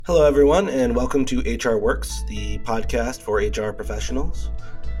Hello, everyone, and welcome to HR Works, the podcast for HR professionals.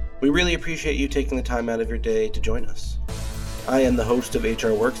 We really appreciate you taking the time out of your day to join us. I am the host of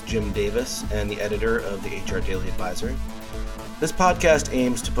HR Works, Jim Davis, and the editor of the HR Daily Advisor. This podcast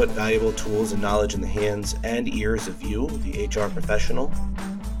aims to put valuable tools and knowledge in the hands and ears of you, the HR professional.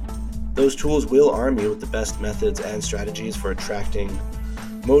 Those tools will arm you with the best methods and strategies for attracting,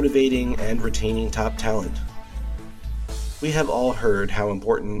 motivating, and retaining top talent. We have all heard how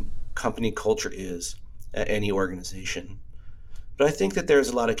important company culture is at any organization, but I think that there's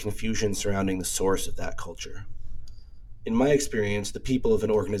a lot of confusion surrounding the source of that culture. In my experience, the people of an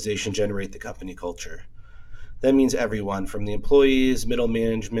organization generate the company culture. That means everyone from the employees, middle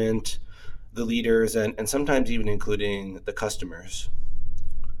management, the leaders, and sometimes even including the customers.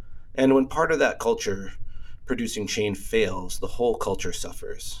 And when part of that culture producing chain fails, the whole culture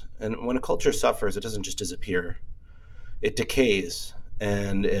suffers. And when a culture suffers, it doesn't just disappear. It decays,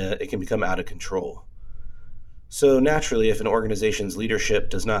 and it can become out of control. So naturally, if an organization's leadership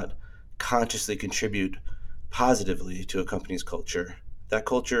does not consciously contribute positively to a company's culture, that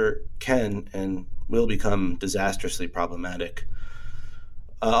culture can and will become disastrously problematic,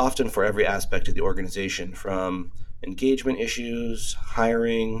 often for every aspect of the organization, from engagement issues,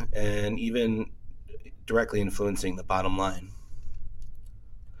 hiring, and even directly influencing the bottom line.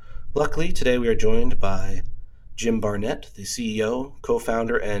 Luckily, today we are joined by Jim Barnett, the CEO,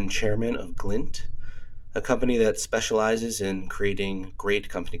 co-founder, and chairman of Glint, a company that specializes in creating great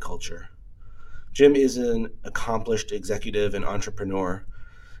company culture. Jim is an accomplished executive and entrepreneur,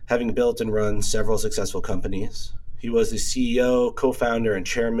 having built and run several successful companies. He was the CEO, co-founder, and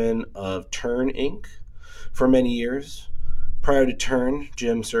chairman of Turn Inc. for many years. Prior to Turn,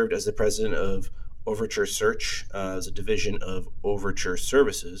 Jim served as the president of Overture Search, as a division of Overture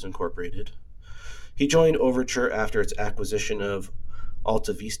Services Incorporated. He joined Overture after its acquisition of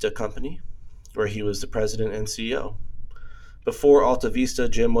Alta Vista Company, where he was the president and CEO. Before Alta Vista,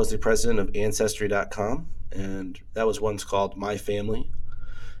 Jim was the president of Ancestry.com, and that was once called My Family,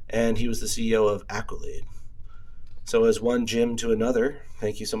 and he was the CEO of Accolade. So as one Jim to another,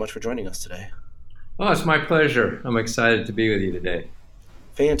 thank you so much for joining us today. Oh, it's my pleasure. I'm excited to be with you today.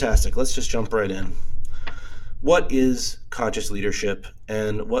 Fantastic. Let's just jump right in. What is conscious leadership,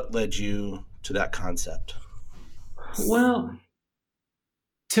 and what led you to that concept? Well,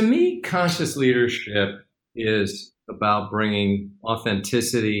 to me, conscious leadership is about bringing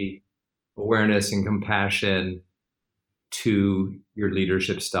authenticity, awareness, and compassion to your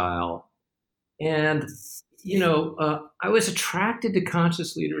leadership style. And, I was attracted to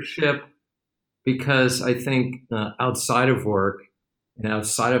conscious leadership because I think outside of work and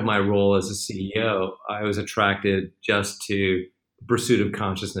outside of my role as a CEO, I was attracted just to the pursuit of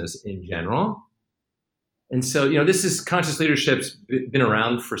consciousness in general. And so, this is conscious leadership's been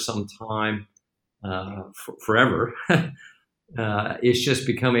around for some time, forever. It's just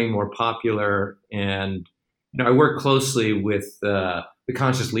becoming more popular. And, I work closely with the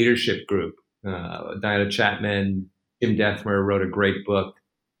Conscious Leadership Group. Diana Chapman, Jim Dethmer wrote a great book,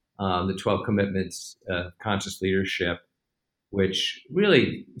 The 12 Commitments of Conscious Leadership, which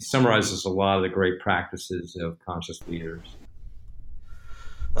really summarizes a lot of the great practices of conscious leaders.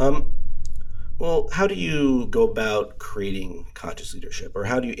 Well, how do you go about creating conscious leadership, or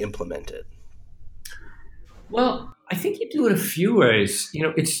how do you implement it? Well, I think you do it a few ways.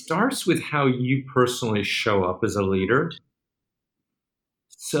 It starts with how you personally show up as a leader.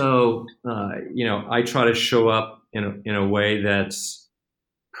 So, I try to show up in a way that's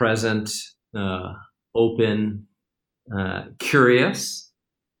present, open, curious,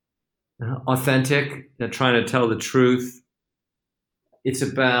 authentic, trying to tell the truth. It's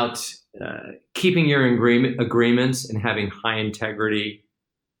about keeping your agreements and having high integrity.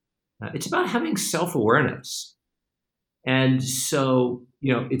 It's about having self-awareness. And so,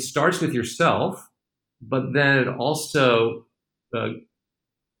 it starts with yourself, but then it also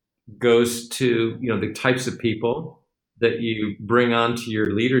goes to, the types of people that you bring onto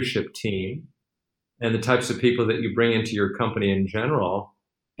your leadership team and the types of people that you bring into your company in general,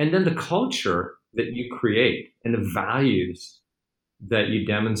 and then the culture that you create and the values that you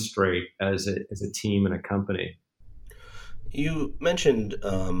demonstrate as a team and a company. You mentioned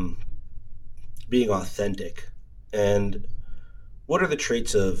being authentic, and what are the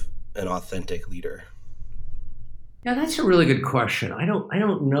traits of an authentic leader? Yeah, that's a really good question. I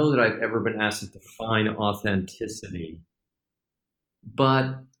don't know that I've ever been asked to define authenticity,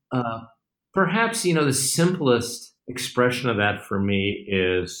 but perhaps the simplest expression of that for me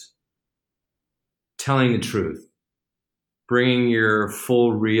is telling the truth, bringing your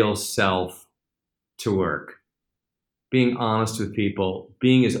full, real self to work. being honest with people,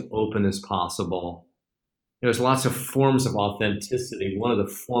 being as open as possible. There's lots of forms of authenticity. One of the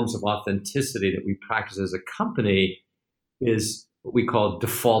forms of authenticity that we practice as a company is what we call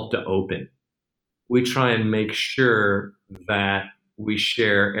default to open. We try and make sure that we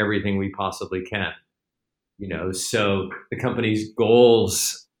share everything we possibly can. So the company's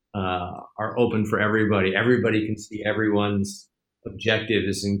goals are open for everybody. Everybody can see everyone's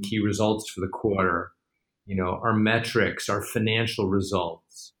objectives and key results for the quarter. Our metrics, our financial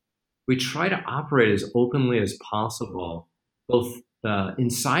results. We try to operate as openly as possible, both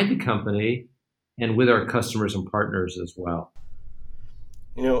inside the company and with our customers and partners as well.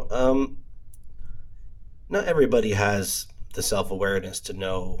 Not everybody has the self-awareness to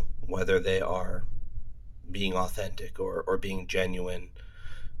know whether they are being authentic or being genuine.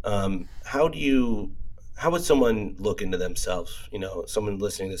 How would someone look into themselves? Someone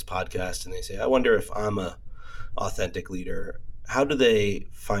listening to this podcast and they say, I wonder if I'm a authentic leader. How do they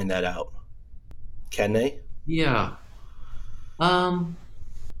find that out? Can they? Yeah.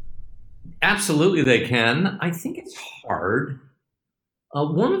 Absolutely they can. I think it's hard.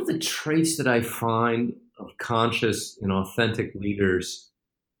 One of the traits that I find of conscious and authentic leaders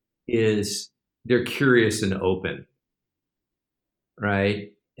is they're curious and open,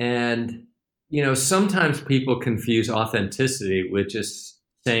 right? And, sometimes people confuse authenticity with just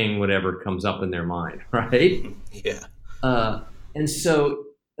saying whatever comes up in their mind, right? Yeah. And so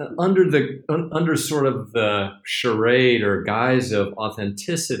under sort of the charade or guise of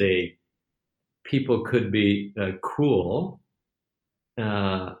authenticity, people could be cool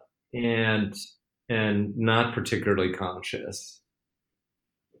and not particularly conscious.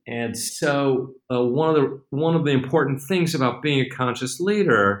 And so one of the important things about being a conscious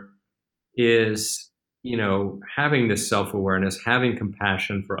leader is, having this self-awareness, having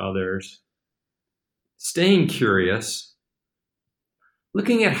compassion for others, staying curious,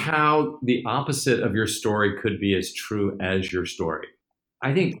 looking at how the opposite of your story could be as true as your story.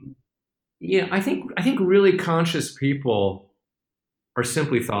 I think really conscious people are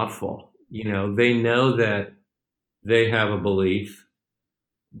simply thoughtful. They know that they have a belief,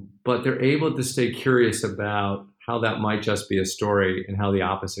 but they're able to stay curious about how that might just be a story and how the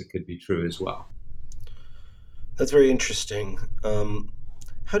opposite could be true as well. That's very interesting.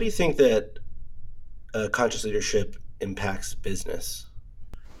 How do you think that conscious leadership impacts business?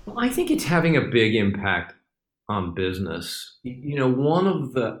 Well, I think it's having a big impact on business. One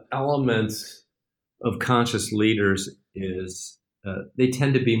of the elements of conscious leaders is they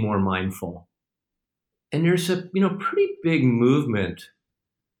tend to be more mindful. And there's a pretty big movement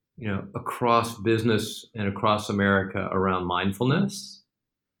across business and across America around mindfulness.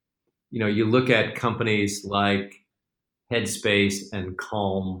 You look at companies like Headspace and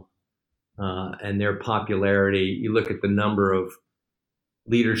Calm and their popularity. You look at the number of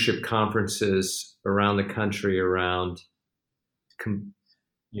leadership conferences around the country around,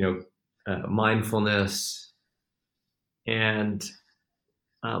 mindfulness, and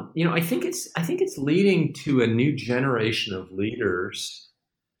I think it's leading to a new generation of leaders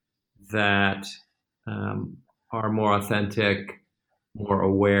that are more authentic, more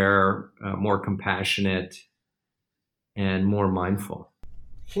aware, more compassionate, and more mindful.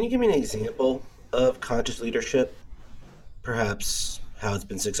 Can you give me an example of conscious leadership? Perhaps how it's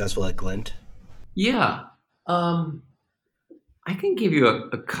been successful at Glint? Yeah. I can give you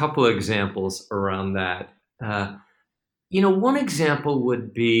a couple of examples around that. One example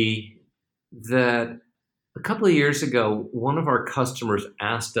would be that a couple of years ago, one of our customers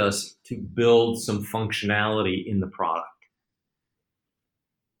asked us to build some functionality in the product.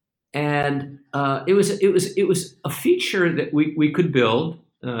 And it was a feature that we could build.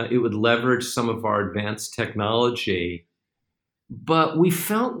 It would leverage some of our advanced technology, but we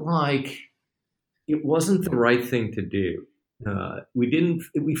felt like it wasn't the right thing to do.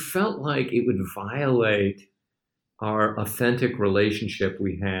 We felt like it would violate our authentic relationship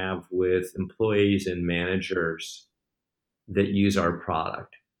we have with employees and managers that use our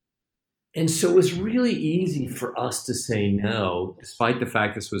product. And so it was really easy for us to say no, despite the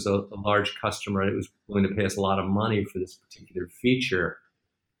fact this was a large customer and it was willing to pay us a lot of money for this particular feature,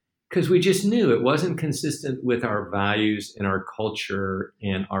 because we just knew it wasn't consistent with our values and our culture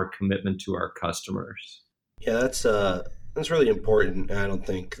and our commitment to our customers. Yeah, that's really important. I don't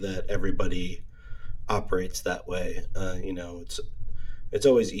think that everybody operates that way. It's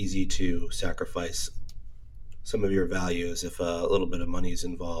always easy to sacrifice some of your values if a little bit of money is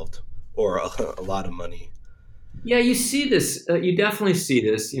involved, or a lot of money. Yeah, you see this. You definitely see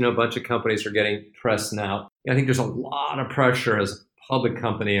this. A bunch of companies are getting pressed now. I think there's a lot of pressure as a public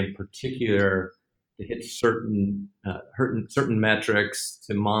company in particular to hit certain metrics,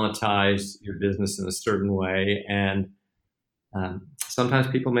 to monetize your business in a certain way, and sometimes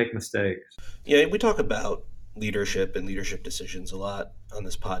people make mistakes. Yeah, we talk about leadership and leadership decisions a lot on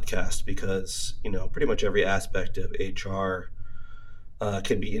this podcast because, pretty much every aspect of HR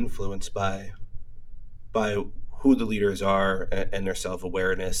can be influenced by who the leaders are and their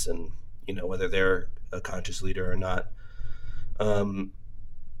self-awareness and, whether they're a conscious leader or not.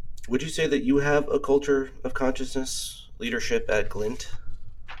 Would you say that you have a culture of consciousness leadership at Glint?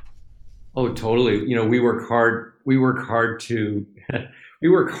 Oh, totally. We work hard. We work hard to we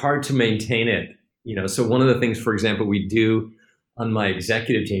work hard to maintain it. So one of the things, for example, we do on my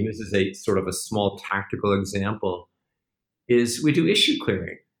executive team, this is a sort of a small tactical example, is we do issue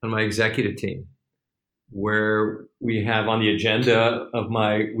clearing on my executive team, where we have on the agenda of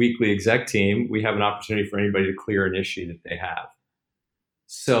my weekly exec team, we have an opportunity for anybody to clear an issue that they have.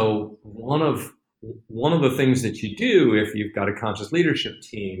 So one of the things that you do if you've got a conscious leadership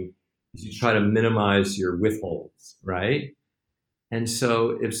team is you try to minimize your withholds, right? And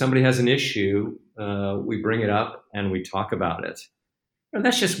so if somebody has an issue, we bring it up and we talk about it. And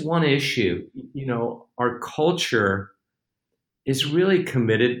that's just one issue. Our culture is really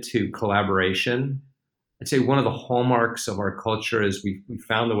committed to collaboration. I'd say one of the hallmarks of our culture is we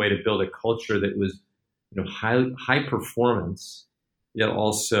found a way to build a culture that was, high performance, yet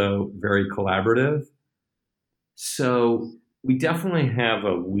also very collaborative. So we definitely have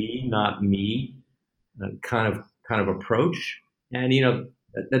a we, not me, kind of approach, and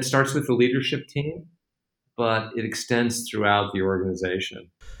that starts with the leadership team, but it extends throughout the organization.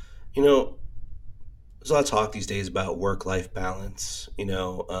 There's a lot of talk these days about work-life balance, and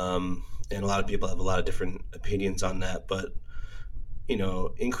a lot of people have a lot of different opinions on that. But,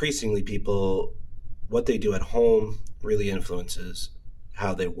 increasingly people, what they do at home really influences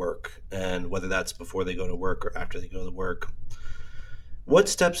how they work, and whether that's before they go to work or after they go to work. What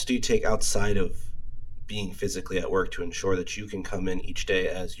steps do you take outside of being physically at work to ensure that you can come in each day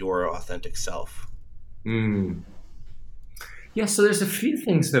as your authentic self? Yeah, so there's a few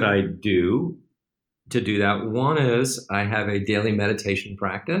things that I do to do that. One is I have a daily meditation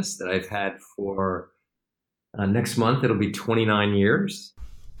practice that I've had for next month. It'll be 29 years.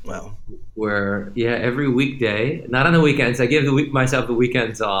 Wow. Where, every weekday, not on the weekends, I give myself the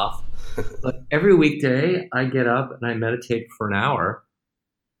weekends off, but every weekday I get up and I meditate for an hour.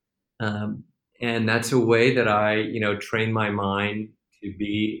 And that's a way that I, train my mind to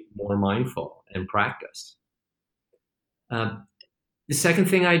be more mindful and practice. The second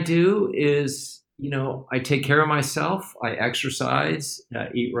thing I do is, I take care of myself. I exercise,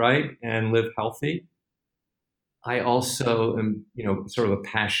 eat right, and live healthy. I also am, sort of a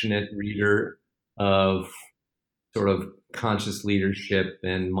passionate reader of sort of conscious leadership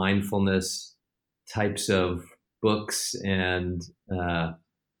and mindfulness types of books and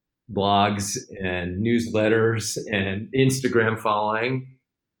blogs and newsletters and Instagram following.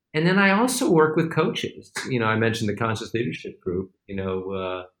 And then I also work with coaches. I mentioned the Conscious Leadership Group.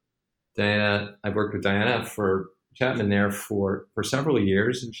 Diana, I've worked with Diana for Chapman there for several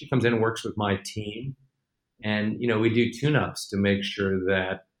years, and she comes in and works with my team. And, we do tune-ups to make sure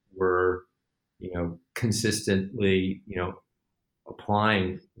that we're, consistently,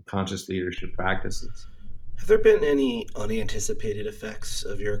 applying conscious leadership practices. Have there been any unanticipated effects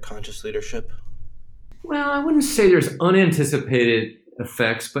of your conscious leadership? Well, I wouldn't say there's unanticipated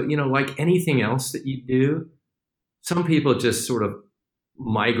effects, but, like anything else that you do, some people just sort of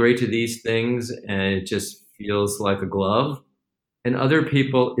migrate to these things and it just feels like a glove. And other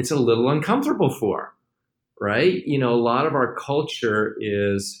people, it's a little uncomfortable for, right? A lot of our culture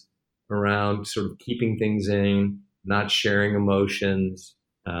is around sort of keeping things in, not sharing emotions,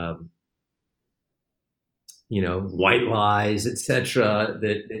 white lies, etc.,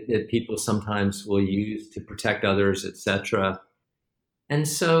 that people sometimes will use to protect others, etc. And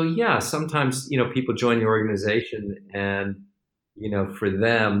so, sometimes, people join the organization and, for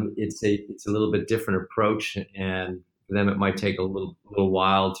them, it's a little bit different approach. And for them, it might take a little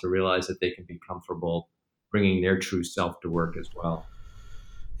while to realize that they can be comfortable bringing their true self to work as well.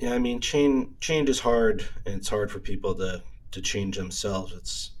 Yeah, I mean, change is hard, and it's hard for people to change themselves.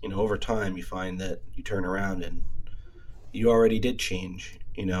 It's, over time you find that you turn around and you already did change,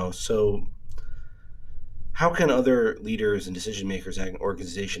 so how can other leaders and decision makers at an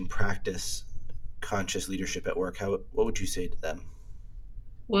organization practice conscious leadership at work? What would you say to them?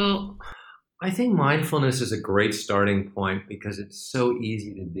 Well, I think mindfulness is a great starting point because it's so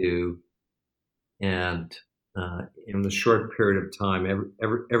easy to do. And in the short period of time,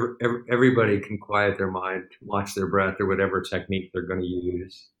 everybody can quiet their mind, watch their breath, or whatever technique they're going to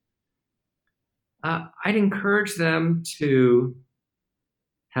use. I'd encourage them to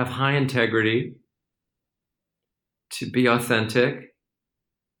have high integrity, to be authentic,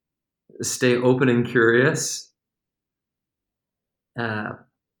 stay open and curious, uh,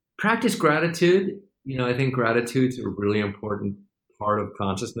 practice gratitude. I think gratitude's a really important part of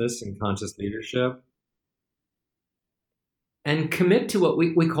consciousness and conscious leadership, and commit to what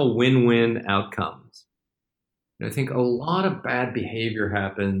we call win-win outcomes. I think a lot of bad behavior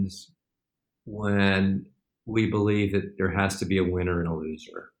happens when we believe that there has to be a winner and a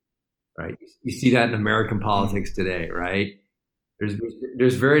loser, right? You see that in American politics today, right?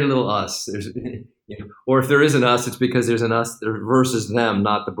 There's very little us. Or if there is an us, it's because there's an us versus them,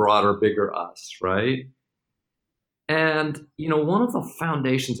 not the broader, bigger us, right? And one of the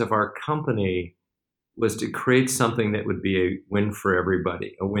foundations of our company was to create something that would be a win for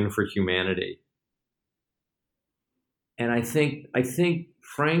everybody, a win for humanity. And I think,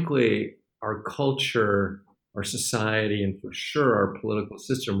 frankly, our culture, our society, and for sure our political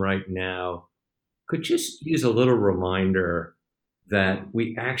system right now could just use a little reminder that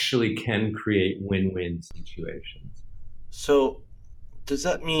we actually can create win-win situations. So, does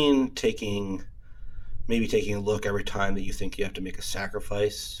that mean maybe taking a look every time that you think you have to make a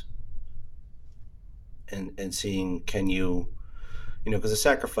sacrifice, and seeing, can you, because a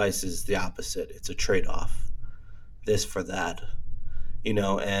sacrifice is the opposite. It's a trade-off, this for that,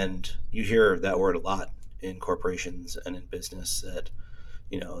 and you hear that word a lot in corporations and in business, that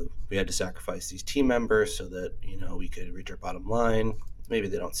we had to sacrifice these team members so that we could reach our bottom line. Maybe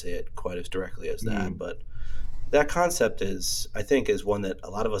they don't say it quite as directly as that, but that concept I think is one that a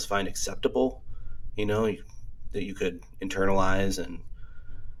lot of us find acceptable, that you could internalize. And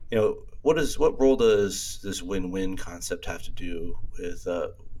what role does this win-win concept have to do with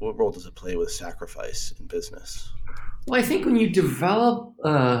what role does it play with sacrifice in business? Well, I think when you develop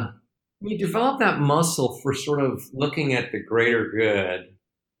that muscle for sort of looking at the greater good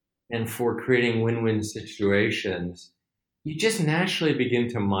and for creating win-win situations, you just naturally begin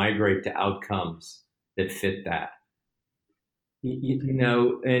to migrate to outcomes that fit that.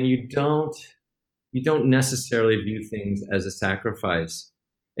 And you don't necessarily view things as a sacrifice.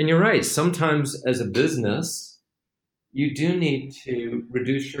 And you're right, sometimes as a business, you do need to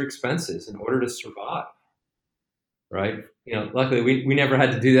reduce your expenses in order to survive, right? Luckily we never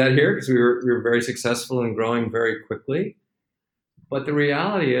had to do that here because we were very successful and growing very quickly. But the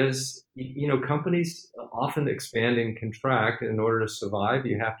reality is, companies often expand and contract, and in order to survive,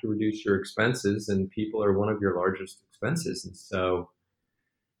 you have to reduce your expenses, and people are one of your largest expenses. And so,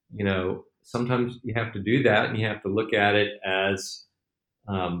 sometimes you have to do that, and you have to look at it as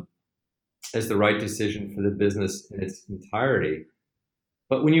the right decision for the business in its entirety.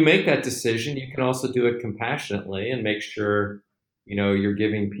 But when you make that decision, you can also do it compassionately and make sure you're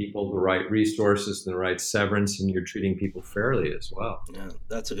giving people the right resources and the right severance, and you're treating people fairly as well. Yeah,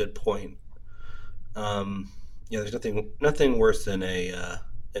 that's a good point. There's nothing worse than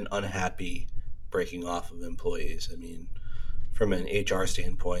an unhappy breaking off of employees. I mean, from an HR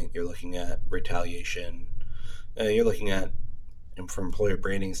standpoint, you're looking at retaliation. You're looking at, from employer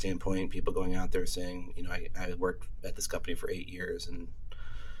branding standpoint, people going out there saying, I worked at this company for 8 years, and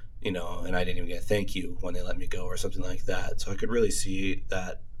and I didn't even get a thank you when they let me go or something like that. So I could really see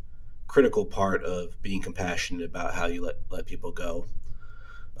that critical part of being compassionate about how you let people go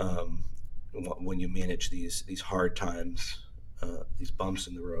when you manage these hard times, these bumps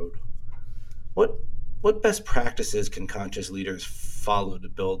in the road. What best practices can conscious leaders follow to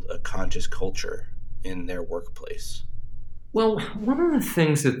build a conscious culture in their workplace? Well, one of the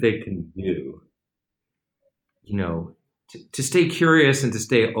things that they can do, to stay curious and to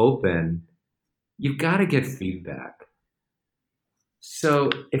stay open, you've got to get feedback. So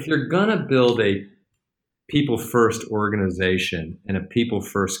if you're going to build a people-first organization and a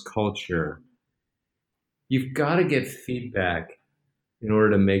people-first culture, you've got to get feedback in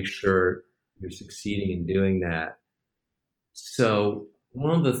order to make sure you're succeeding in doing that. So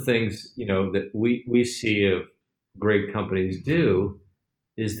one of the things, that we see of great companies do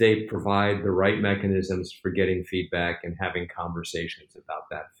is they provide the right mechanisms for getting feedback and having conversations about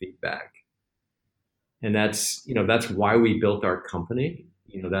that feedback. And that's why we built our company.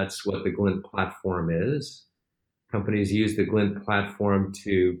 That's what the Glint platform is. Companies use the Glint platform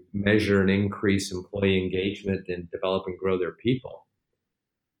to measure and increase employee engagement and develop and grow their people.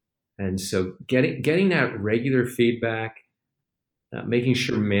 And so getting that regular feedback, making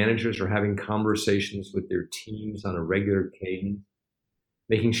sure managers are having conversations with their teams on a regular cadence,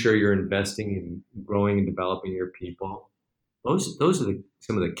 making sure you're investing in growing and developing your people. Those are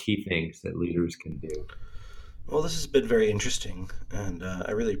some of the key things that leaders can do. Well, this has been very interesting, and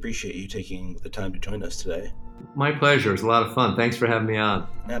I really appreciate you taking the time to join us today. My pleasure. It's a lot of fun. Thanks for having me on.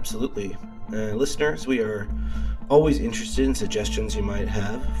 Absolutely. Listeners, we are always interested in suggestions you might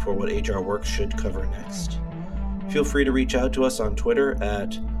have for what HR Works should cover next. Feel free to reach out to us on Twitter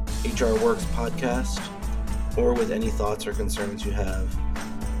at HR Works Podcast, or with any thoughts or concerns you have,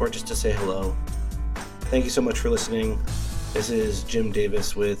 or just to say hello. Thank you so much for listening. This is Jim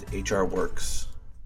Davis with HR Works.